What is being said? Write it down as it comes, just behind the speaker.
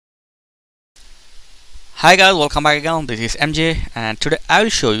Hi guys, welcome back again. This is MJ and today I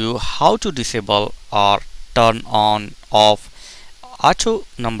will show you how to disable or turn on off auto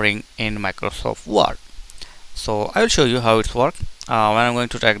numbering in Microsoft Word. So I will show you how it's work. When I'm going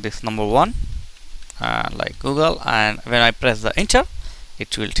to take this number 1 like Google, and when I press the enter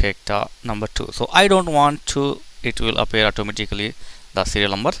it will take the number 2. So I don't want to it will appear automatically the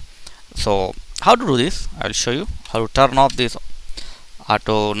serial number. So how to do this, I will show you how to turn off this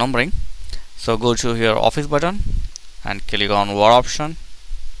auto numbering. So go to here office button and click on Word option,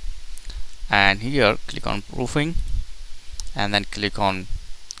 and here click on proofing and then click on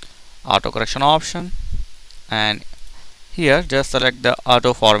auto correction option, and here just select the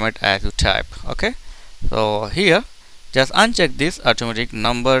auto format as you type. Okay, so here just uncheck this automatic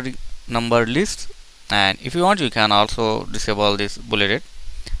number list, and if you want you can also disable this bulleted.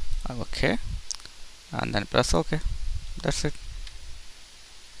 Okay, and then press OK. That's it.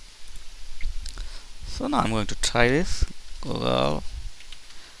 So now I'm going to try this Google.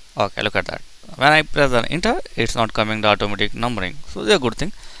 Okay, look at that. When I press the enter, it's not coming the automatic numbering. So that's a good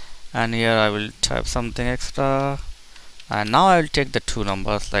thing. And here I will type something extra. And now I will take the two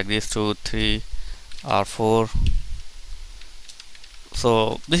numbers like these 2, 3 or 4.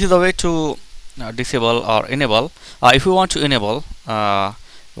 So this is the way to disable or enable. If you want to enable your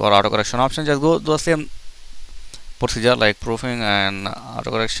autocorrection option, just go the same procedure like proofing and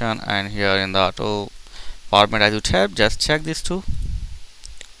autocorrection, and here in the auto format as you type, just check these two,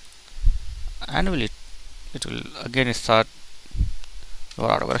 and it will again start your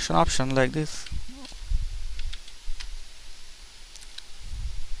autocorrection option like this.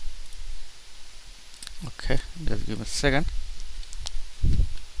 Okay, just give me a second.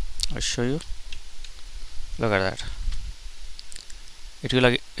 I'll show you. Look at that.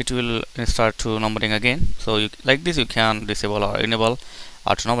 It will start to numbering again. So you like this you can disable or enable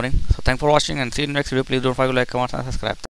auto numbering. So thanks for watching and see you in the next video. Please don't forget to like, comment and subscribe.